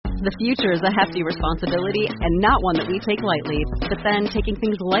The future is a hefty responsibility and not one that we take lightly. But then taking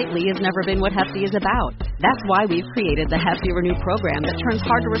things lightly has never been what Hefty is about. That's why we've created the Hefty Renew program that turns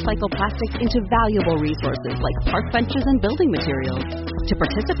hard-to-recycle plastics into valuable resources like park benches and building materials. To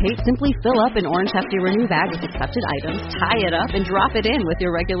participate, simply fill up an orange Hefty Renew bag with accepted items, tie it up, and drop it in with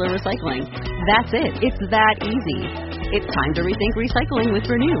your regular recycling. That's it. It's that easy. It's time to rethink recycling with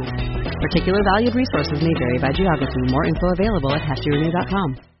Renew. Particular valued resources may vary by geography. More info available at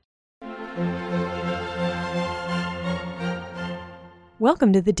heftyrenew.com.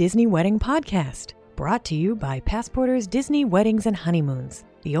 Welcome to the Disney Wedding Podcast, brought to you by Passporter's Disney Weddings and Honeymoons,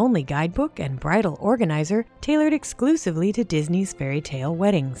 the only guidebook and bridal organizer tailored exclusively to Disney's fairy tale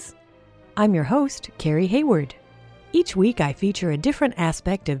weddings. I'm your host, Carrie Hayward. Each week I feature a different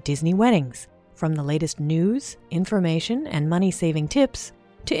aspect of Disney weddings, from the latest news, information, and money-saving tips,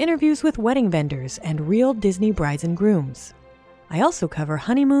 to interviews with wedding vendors and real Disney brides and grooms. I also cover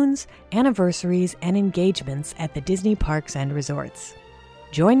honeymoons, anniversaries, and engagements at the Disney parks and resorts.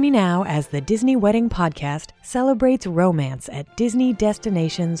 Join me now as the Disney Wedding Podcast celebrates romance at Disney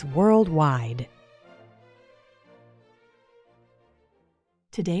destinations worldwide.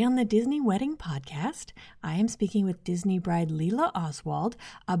 Today on the Disney Wedding Podcast, I am speaking with Disney bride Leela Oswald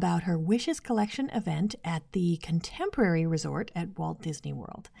about her Wishes Collection event at the Contemporary Resort at Walt Disney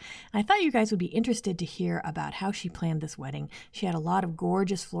World. I thought you guys would be interested to hear about how she planned this wedding. She had a lot of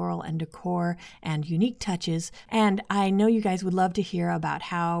gorgeous floral and decor and unique touches, and I know you guys would love to hear about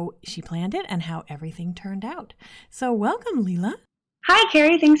how she planned it and how everything turned out. So welcome, Leela. Hi,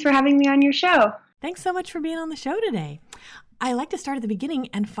 Carrie. Thanks for having me on your show. Thanks so much for being on the show today. I like to start at the beginning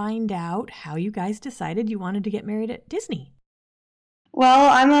and find out how you guys decided you wanted to get married at Disney. Well,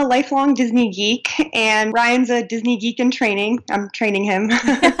 I'm a lifelong Disney geek, and Ryan's a Disney geek in training. I'm training him.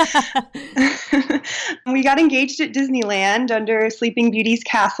 We got engaged at Disneyland under Sleeping Beauty's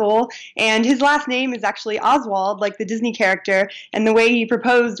castle, and his last name is actually Oswald, like the Disney character, and the way he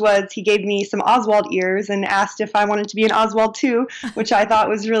proposed was he gave me some Oswald ears and asked if I wanted to be an Oswald too, which I thought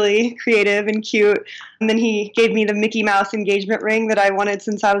was really creative and cute. And then he gave me the Mickey Mouse engagement ring that I wanted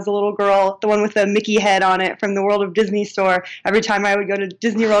since I was a little girl, the one with the Mickey head on it from the World of Disney store. Every time I would go to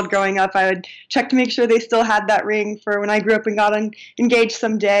Disney World growing up, I would check to make sure they still had that ring for when I grew up and got engaged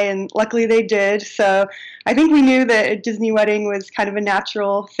someday, and luckily they did. So I think we knew that a Disney wedding was kind of a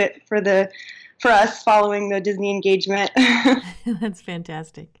natural fit for us following the Disney engagement. That's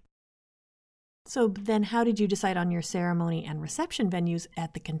fantastic. So then how did you decide on your ceremony and reception venues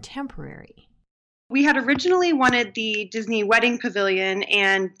at the Contemporary? We had originally wanted the Disney Wedding Pavilion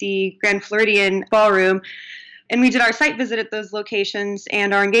and the Grand Floridian Ballroom, and we did our site visit at those locations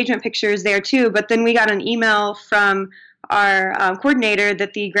and our engagement pictures there too, but then we got an email from our coordinator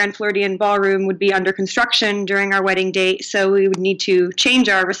that the Grand Floridian Ballroom would be under construction during our wedding date, so we would need to change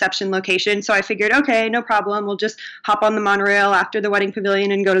our reception location. So I figured, okay, no problem. We'll just hop on the monorail after the Wedding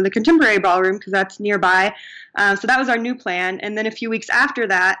Pavilion and go to the Contemporary Ballroom because that's nearby. So that was our new plan. And then a few weeks after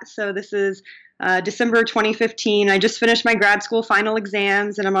that, so this is December 2015, I just finished my grad school final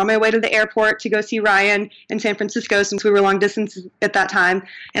exams, and I'm on my way to the airport to go see Ryan in San Francisco since we were long distance at that time.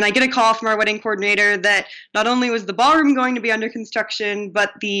 And I get a call from our wedding coordinator that not only was the ballroom going to be under construction,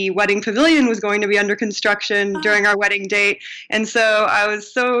 but the wedding pavilion was going to be under construction during our wedding date. And so I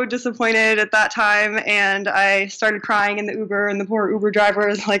was so disappointed at that time, and I started crying in the Uber, and the poor Uber driver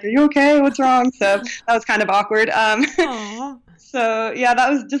was like, "Are you okay? What's wrong?" So that was kind of awkward. So, yeah, that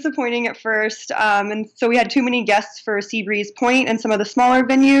was disappointing at first. And so we had too many guests for Seabreeze Point and some of the smaller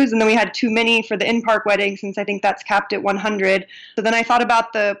venues, and then we had too many for the in-park wedding since I think that's capped at 100. So then I thought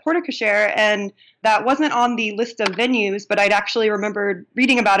about the porte-cochere, and that wasn't on the list of venues, but I'd actually remembered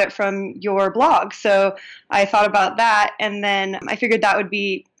reading about it from your blog. So I thought about that, and then I figured that would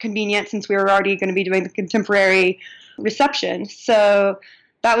be convenient since we were already going to be doing the Contemporary reception. So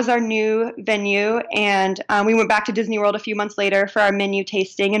that was our new venue, and we went back to Disney World a few months later for our menu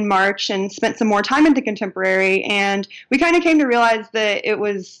tasting in March and spent some more time at the Contemporary, and we kind of came to realize that it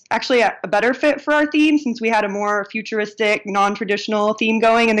was actually a better fit for our theme since we had a more futuristic, non-traditional theme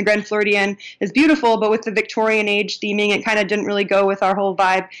going, and the Grand Floridian is beautiful, but with the Victorian age theming, it kind of didn't really go with our whole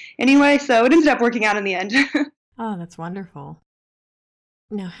vibe anyway, so it ended up working out in the end. Oh, that's wonderful.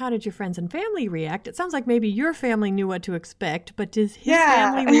 Now, how did your friends and family react? It sounds like maybe your family knew what to expect, but does his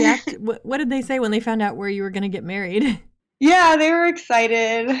family react? What did they say when they found out where you were going to get married? Yeah, they were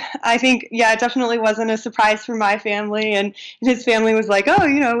excited. I think, it definitely wasn't a surprise for my family, and his family was like,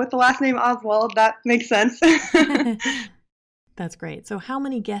 oh, with the last name Oswald, that makes sense. That's great. So how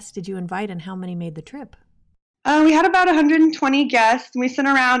many guests did you invite, and how many made the trip? We had about 120 guests, and we sent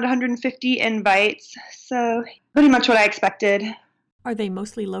around 150 invites, so pretty much what I expected. Are they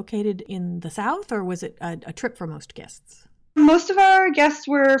mostly located in the South, or was it a trip for most guests? Most of our guests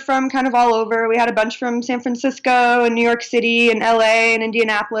were from kind of all over. We had a bunch from San Francisco and New York City and LA and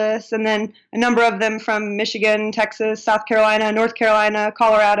Indianapolis, and then a number of them from Michigan, Texas, South Carolina, North Carolina,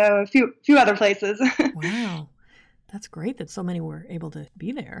 Colorado, a few other places. Wow. That's great that so many were able to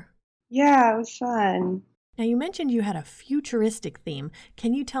be there. Yeah, it was fun. Now, you mentioned you had a futuristic theme.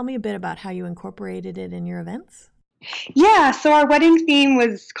 Can you tell me a bit about how you incorporated it in your events? Yeah, so our wedding theme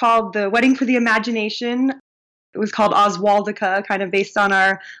was called the Wedding for the Imagination. It was called Oswaldica, kind of based on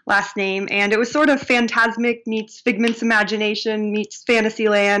our last name. And it was sort of Fantasmic meets Figment's Imagination meets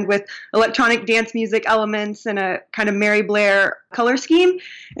Fantasyland with electronic dance music elements and a kind of Mary Blair color scheme.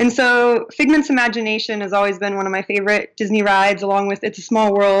 And so Figment's Imagination has always been one of my favorite Disney rides, along with It's a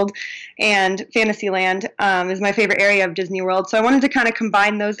Small World, and Fantasyland is my favorite area of Disney World. So I wanted to kind of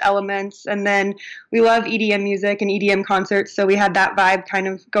combine those elements. And then we love EDM music and EDM concerts, so we had that vibe kind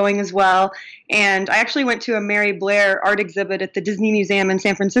of going as well. And I actually went to a Mary Blair art exhibit at the Disney Museum in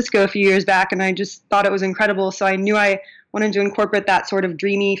San Francisco a few years back, and I just thought it was incredible. So I knew I wanted to incorporate that sort of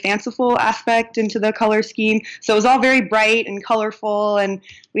dreamy, fanciful aspect into the color scheme. So it was all very bright and colorful, and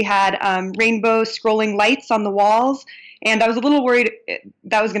we had rainbow scrolling lights on the walls. And I was a little worried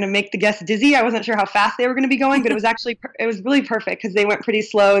that was going to make the guests dizzy. I wasn't sure how fast they were going to be going, but it was really perfect because they went pretty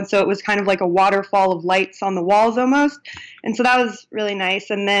slow. And so it was kind of like a waterfall of lights on the walls almost. And so that was really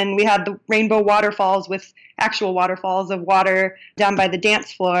nice. And then we had the rainbow waterfalls with actual waterfalls of water down by the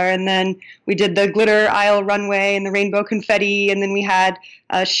dance floor. And then we did the glitter aisle runway and the rainbow confetti. And then we had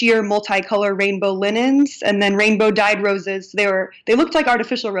sheer multicolor rainbow linens and then rainbow dyed roses. They looked like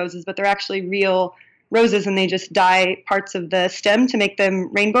artificial roses, but they're actually real roses, and they just dye parts of the stem to make them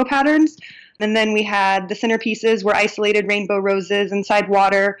rainbow patterns. And then we had the centerpieces were isolated rainbow roses inside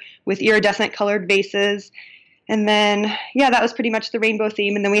water with iridescent colored vases. And then, yeah, that was pretty much the rainbow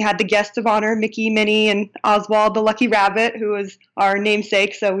theme. And then we had the guests of honor, Mickey, Minnie, and Oswald the Lucky Rabbit, who was our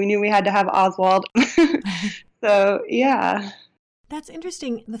namesake, so we knew we had to have Oswald. So, yeah. That's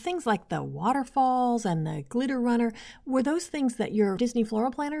interesting. The things like the waterfalls and the glitter runner, were those things that your Disney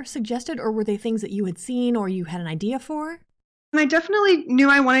floral planner suggested, or were they things that you had seen or you had an idea for? I definitely knew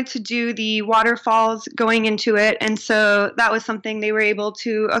I wanted to do the waterfalls going into it, and so that was something they were able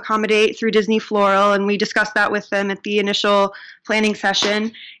to accommodate through Disney Floral, and we discussed that with them at the initial planning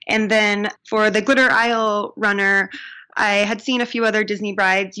session. And then for the glitter aisle runner, I had seen a few other Disney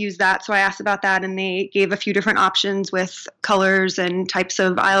brides use that, so I asked about that, and they gave a few different options with colors and types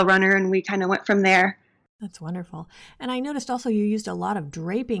of aisle runner, and we kind of went from there. That's wonderful. And I noticed also you used a lot of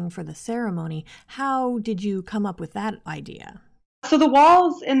draping for the ceremony. How did you come up with that idea? So the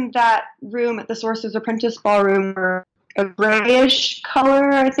walls in that room at the Sorcerer's Apprentice Ballroom were a grayish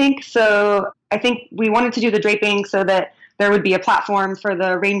color, I think. So I think we wanted to do the draping so that there would be a platform for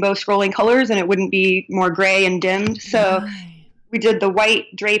the rainbow scrolling colors and it wouldn't be more gray and dimmed. So we did the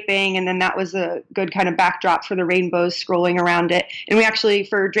white draping, and then that was a good kind of backdrop for the rainbows scrolling around it. And we actually,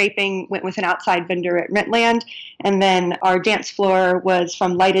 for draping, went with an outside vendor at Rentland. And then our dance floor was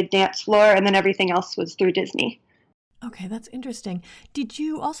from Lighted Dance Floor, and then everything else was through Disney. Okay, that's interesting. Did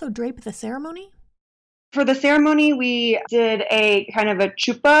you also drape the ceremony? For the ceremony, we did a kind of a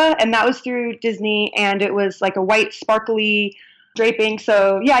chuppah, and that was through Disney, and it was like a white sparkly draping.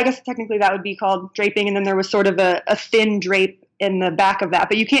 So yeah, I guess technically that would be called draping, and then there was sort of a thin drape in the back of that.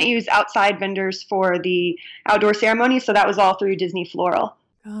 But you can't use outside vendors for the outdoor ceremony, so that was all through Disney Floral.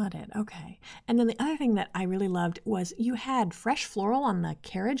 Got it. Okay. And then the other thing that I really loved was you had fresh floral on the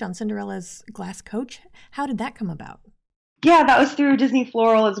carriage on Cinderella's glass coach. How did that come about? Yeah, that was through Disney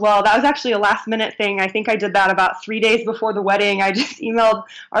Floral as well. That was actually a last minute thing. I think I did that about 3 days before the wedding. I just emailed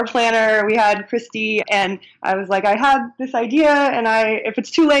our planner. We had Christy, and I was like, I had this idea, and if it's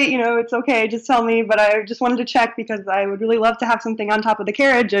too late, it's okay. Just tell me. But I just wanted to check because I would really love to have something on top of the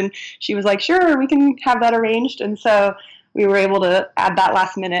carriage. And she was like, sure, we can have that arranged. And so we were able to add that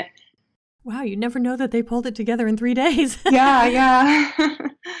last minute. Wow, you never know that they pulled it together in 3 days. Yeah.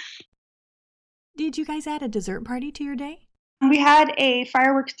 Did you guys add a dessert party to your day? We had a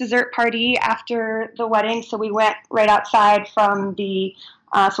fireworks dessert party after the wedding, so we went right outside from the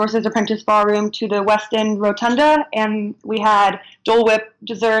Sorcerer's Apprentice Ballroom to the West End Rotunda, and we had Dole Whip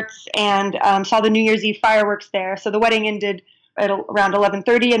desserts and saw the New Year's Eve fireworks there. So the wedding ended at around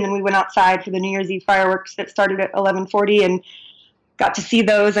 11:30, and then we went outside for the New Year's Eve fireworks that started at 11:40, and got to see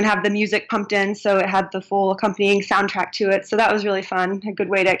those and have the music pumped in, so it had the full accompanying soundtrack to it. So that was really fun. A good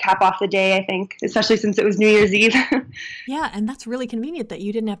way to cap off the day, I think, especially since it was New Year's Eve. Yeah, and that's really convenient that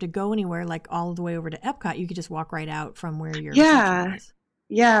you didn't have to go anywhere like all the way over to Epcot. You could just walk right out from where your reception was.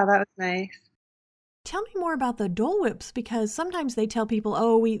 Yeah, that was nice. Tell me more about the Dole Whips, because sometimes they tell people,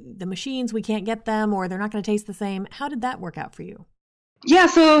 oh, the machines, we can't get them, or they're not going to taste the same. How did that work out for you? Yeah,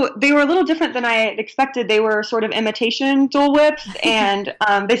 so they were a little different than I expected. They were sort of imitation Dole Whips, and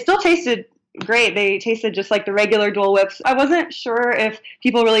they still tasted great. They tasted just like the regular Dole Whips. I wasn't sure if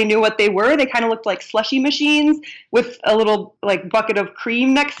people really knew what they were. They kind of looked like slushy machines with a little like bucket of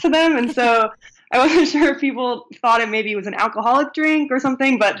cream next to them, and so I wasn't sure if people thought it maybe was an alcoholic drink or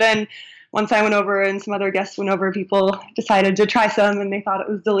something, but then once I went over and some other guests went over, people decided to try some and they thought it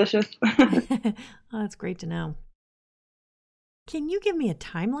was delicious. Oh, that's great to know. Can you give me a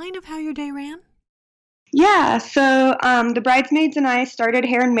timeline of how your day ran? Yeah, so the bridesmaids and I started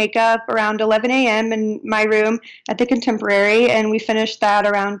hair and makeup around 11 a.m. in my room at the Contemporary, and we finished that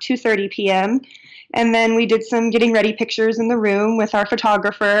around 2:30 p.m. And then we did some getting ready pictures in the room with our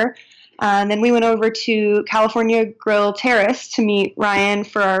photographer. And then we went over to California Grill Terrace to meet Ryan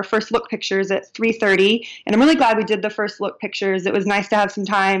for our first look pictures at 3:30. And I'm really glad we did the first look pictures. It was nice to have some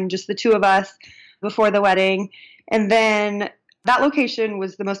time, just the two of us, before the wedding. And then that location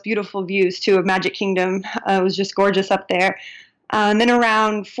was the most beautiful views, too, of Magic Kingdom. It was just gorgeous up there. And then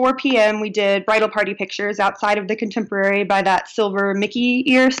around 4 p.m., we did bridal party pictures outside of the Contemporary by that silver Mickey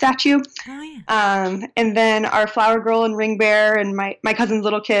ear statue. Oh, yeah. And then our flower girl and ring bearer and my cousin's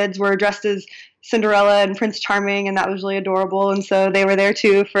little kids were dressed as Cinderella and Prince Charming, and that was really adorable. And so they were there,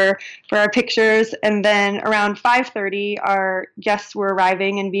 too, for our pictures. And then around 5:30, our guests were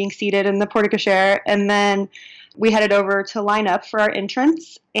arriving and being seated in the porte cochere. And then we headed over to line up for our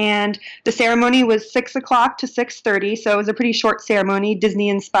entrance, and the ceremony was 6 o'clock to 6:30, so it was a pretty short ceremony,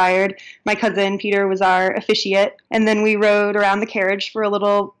 Disney-inspired. My cousin Peter was our officiate, and then we rode around the carriage for a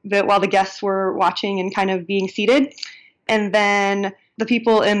little bit while the guests were watching and kind of being seated. And then the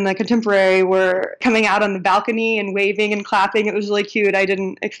people in the Contemporary were coming out on the balcony and waving and clapping. It was really cute. I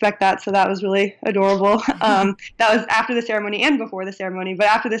didn't expect that, so that was really adorable. That was after the ceremony and before the ceremony, but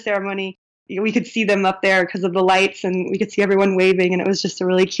after the ceremony, we could see them up there because of the lights, and we could see everyone waving, and it was just a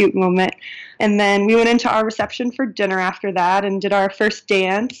really cute moment. And then we went into our reception for dinner after that and did our first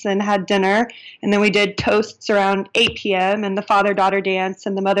dance and had dinner. And then we did toasts around 8 p.m. and the father-daughter dance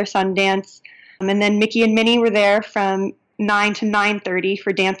and the mother-son dance. And then Mickey and Minnie were there from 9 to 9:30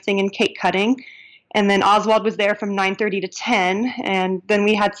 for dancing and cake cutting. And then Oswald was there from 9:30 to 10. And then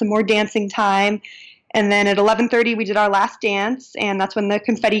we had some more dancing time. And then at 11:30, we did our last dance, and that's when the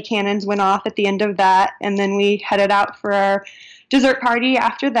confetti cannons went off at the end of that. And then we headed out for our dessert party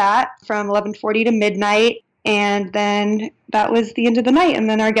after that from 11:40 to midnight. And then that was the end of the night. And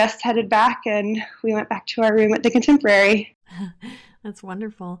then our guests headed back, and we went back to our room at the Contemporary. That's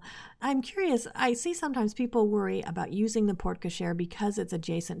wonderful. I'm curious, I see sometimes people worry about using the porte cochere because it's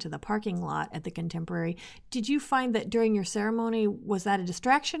adjacent to the parking lot at the Contemporary. Did you find that during your ceremony, was that a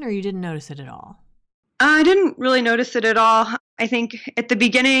distraction, or you didn't notice it at all? I didn't really notice it at all. I think at the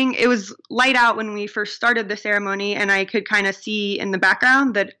beginning, it was light out when we first started the ceremony, and I could kind of see in the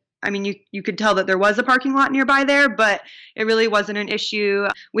background that, I mean, you could tell that there was a parking lot nearby there, but it really wasn't an issue.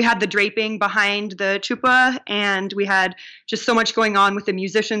 We had the draping behind the chuppah, and we had just so much going on with the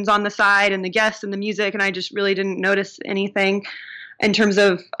musicians on the side and the guests and the music, and I just really didn't notice anything in terms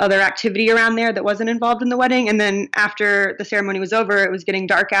of other activity around there that wasn't involved in the wedding. And then after the ceremony was over, it was getting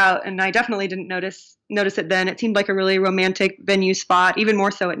dark out, and I definitely didn't notice it then. It seemed like a really romantic venue spot, even more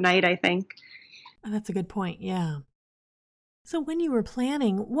so at night, I think. Oh, that's a good point, yeah. So when you were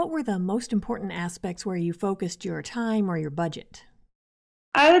planning, what were the most important aspects where you focused your time or your budget?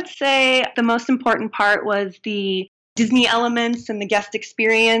 I would say the most important part was the Disney elements and the guest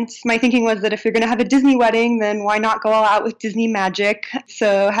experience. My thinking was that if you're going to have a Disney wedding, then why not go all out with Disney magic?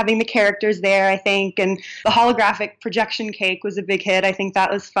 So having the characters there, I think, and the holographic projection cake was a big hit. I think that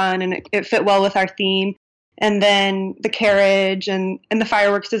was fun, and it fit well with our theme. And then the carriage and the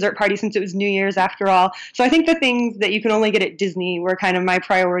fireworks dessert party, since it was New Year's after all. So I think the things that you can only get at Disney were kind of my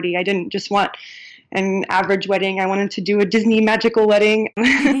priority. I didn't just want an average wedding. I wanted to do a Disney magical wedding.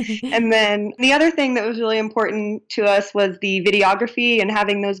 And then the other thing that was really important to us was the videography and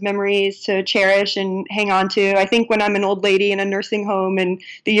having those memories to cherish and hang on to. I think when I'm an old lady in a nursing home in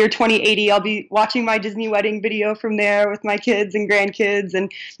the year 2080, I'll be watching my Disney wedding video from there with my kids and grandkids. And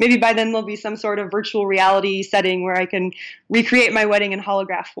maybe by then there'll be some sort of virtual reality setting where I can recreate my wedding in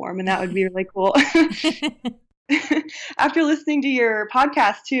holograph form. And that would be really cool. After listening to your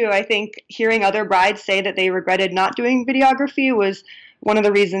podcast, too, I think hearing other brides say that they regretted not doing videography was one of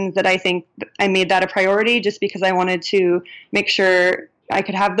the reasons that I think I made that a priority, just because I wanted to make sure I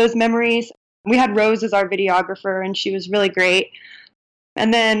could have those memories. We had Rose as our videographer, and she was really great.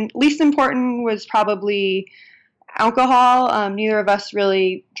 And then least important was probably alcohol. Neither of us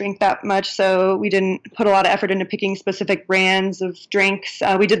really drink that much, so we didn't put a lot of effort into picking specific brands of drinks.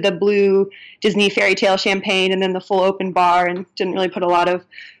 We did the blue Disney Fairy Tale champagne and then the full open bar, and didn't really put a lot of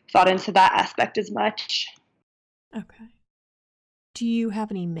thought into that aspect as much. Okay. Do you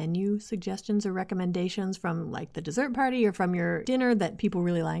have any menu suggestions or recommendations from like the dessert party or from your dinner that people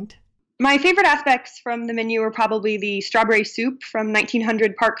really liked? My favorite aspects from the menu were probably the strawberry soup from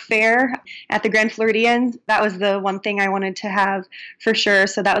 1900 Park Fair at the Grand Floridian. That was the one thing I wanted to have for sure,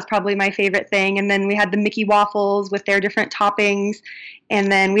 so that was probably my favorite thing. And then we had the Mickey waffles with their different toppings.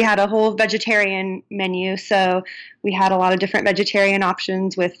 And then we had a whole vegetarian menu, so we had a lot of different vegetarian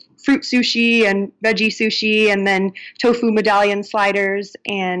options with fruit sushi and veggie sushi, and then tofu medallion sliders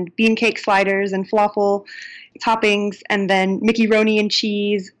and bean cake sliders and falafel toppings, and then Mickey Roni and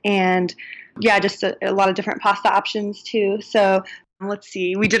cheese, and yeah, just a lot of different pasta options too. So let's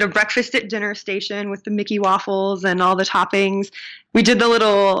see, we did a breakfast at dinner station with the Mickey waffles and all the toppings. We did the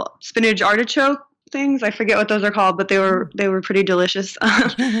little spinach artichoke things. I forget what those are called, but they were pretty delicious.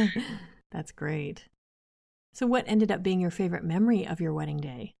 That's great. So what ended up being your favorite memory of your wedding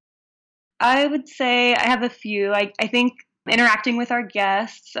day? I would say I have a few. I think interacting with our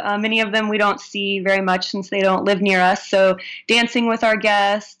guests. Many of them we don't see very much since they don't live near us. So dancing with our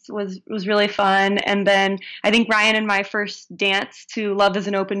guests was really fun. And then I think Ryan and my first dance to Love is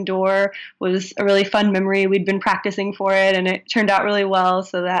an Open Door was a really fun memory. We'd been practicing for it and it turned out really well.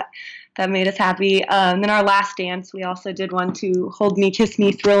 So that made us happy. Then our last dance, we also did one to Hold Me, Kiss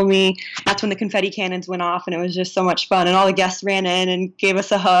Me, Thrill Me. That's when the confetti cannons went off, and it was just so much fun. And all the guests ran in and gave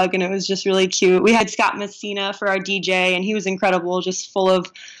us a hug, and it was just really cute. We had Scott Messina for our DJ, and he was incredible, just full of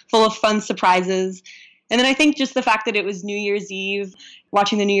fun surprises. And then I think just the fact that it was New Year's Eve,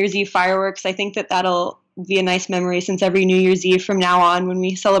 watching the New Year's Eve fireworks, I think that'll be a nice memory since every New Year's Eve from now on, when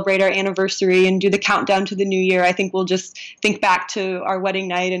we celebrate our anniversary and do the countdown to the new year, I think we'll just think back to our wedding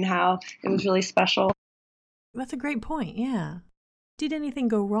night and how it was really special. That's a great point, yeah. Did anything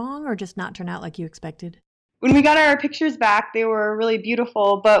go wrong or just not turn out like you expected? When we got our pictures back, they were really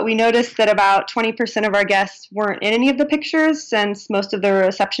beautiful, but we noticed that about 20% of our guests weren't in any of the pictures, since most of the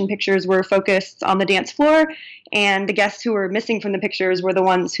reception pictures were focused on the dance floor, and the guests who were missing from the pictures were the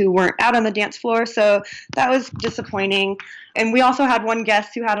ones who weren't out on the dance floor, so that was disappointing. And we also had one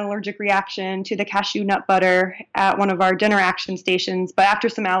guest who had an allergic reaction to the cashew nut butter at one of our dinner action stations, but after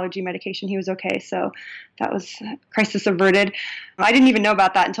some allergy medication, he was okay, so that was crisis averted. I didn't even know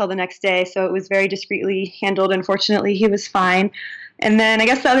about that until the next day, so it was very discreetly handled, and fortunately, he was fine. And then I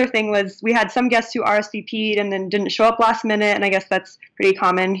guess the other thing was we had some guests who RSVP'd and then didn't show up last minute, and I guess that's pretty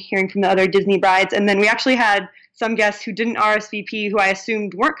common hearing from the other Disney brides. And then we actually had some guests who didn't RSVP, who I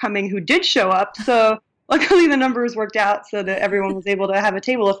assumed weren't coming, who did show up, so luckily the numbers worked out so that everyone was able to have a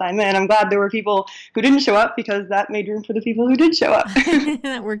table assignment, and I'm glad there were people who didn't show up because that made room for the people who did show up.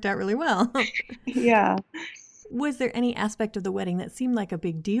 That worked out really well. Yeah. Was there any aspect of the wedding that seemed like a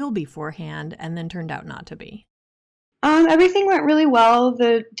big deal beforehand and then turned out not to be? Everything went really well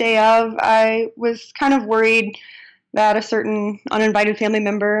the day of. I was kind of worried that a certain uninvited family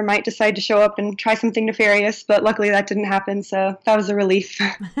member might decide to show up and try something nefarious, but luckily that didn't happen, so that was a relief.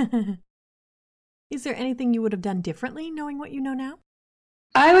 Is there anything you would have done differently knowing what you know now?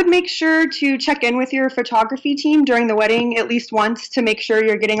 I would make sure to check in with your photography team during the wedding at least once to make sure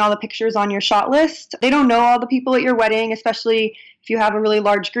you're getting all the pictures on your shot list. They don't know all the people at your wedding, especially if you have a really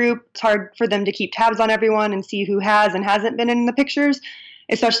large group. It's hard for them to keep tabs on everyone and see who has and hasn't been in the pictures,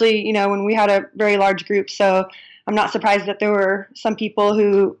 especially, when we had a very large group. So I'm not surprised that there were some people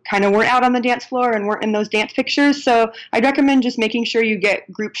who kind of weren't out on the dance floor and weren't in those dance pictures. So I'd recommend just making sure you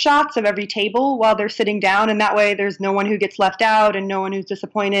get group shots of every table while they're sitting down, and that way there's no one who gets left out and no one who's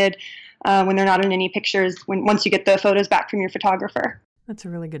disappointed when they're not in any pictures once you get the photos back from your photographer. That's a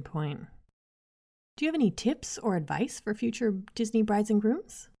really good point. Do you have any tips or advice for future Disney brides and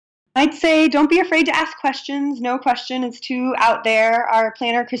grooms? I'd say don't be afraid to ask questions. No question is too out there. Our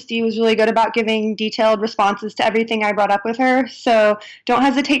planner, Christy, was really good about giving detailed responses to everything I brought up with her. So don't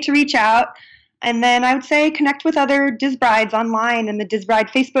hesitate to reach out. And then I would say connect with other Diz brides online in the Diz Bride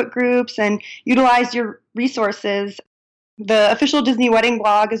Facebook groups and utilize your resources. The official Disney wedding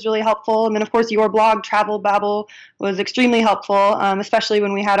blog is really helpful. And then, of course, your blog, Travel Babble, was extremely helpful, especially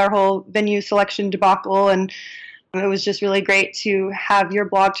when we had our whole venue selection debacle. And it was just really great to have your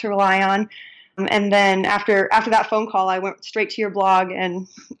blog to rely on. And then after that phone call, I went straight to your blog and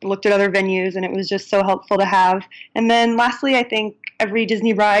looked at other venues, and it was just so helpful to have. And then lastly, I think every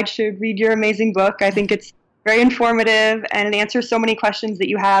Disney bride should read your amazing book. I think it's very informative, and it answers so many questions that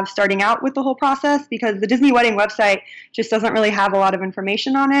you have starting out with the whole process, because the Disney Wedding website just doesn't really have a lot of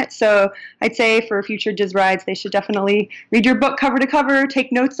information on it. So I'd say for future Diz Brides, they should definitely read your book cover to cover,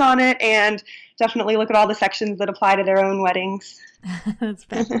 take notes on it, and definitely look at all the sections that apply to their own weddings. That's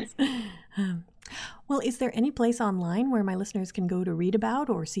fabulous. Well, is there any place online where my listeners can go to read about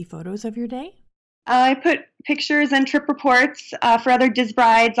or see photos of your day? I put pictures and trip reports for other Diz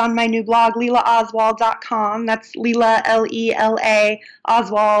Brides on my new blog, LeilaOswald.com. That's Leila, L-E-L-A,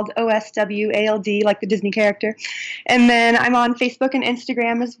 Oswald, O-S-W-A-L-D, like the Disney character. And then I'm on Facebook and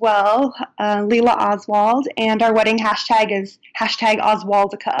Instagram as well, Leila Oswald, and our wedding hashtag is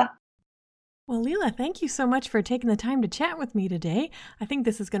 #Oswaldica. Well, Leila, thank you so much for taking the time to chat with me today. I think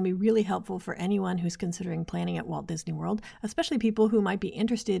this is going to be really helpful for anyone who's considering planning at Walt Disney World, especially people who might be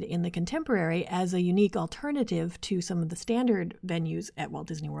interested in the contemporary as a unique alternative to some of the standard venues at Walt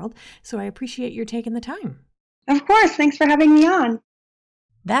Disney World. So I appreciate your taking the time. Of course. Thanks for having me on.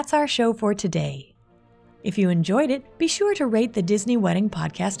 That's our show for today. If you enjoyed it, be sure to rate the Disney Wedding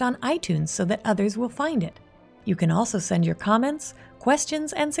Podcast on iTunes so that others will find it. You can also send your comments,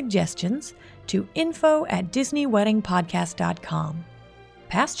 questions, and suggestions to info@DisneyWeddingPodcast.com.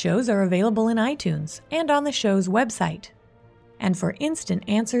 Past shows are available in iTunes and on the show's website. And for instant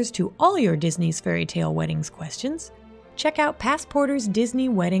answers to all your Disney's Fairy Tale Weddings questions, check out Passporter's Disney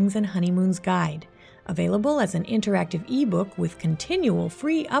Weddings and Honeymoons Guide, available as an interactive ebook with continual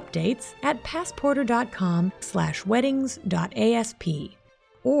free updates at passporter.com/weddings.asp,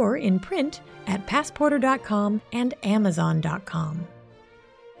 or in print at passporter.com and amazon.com.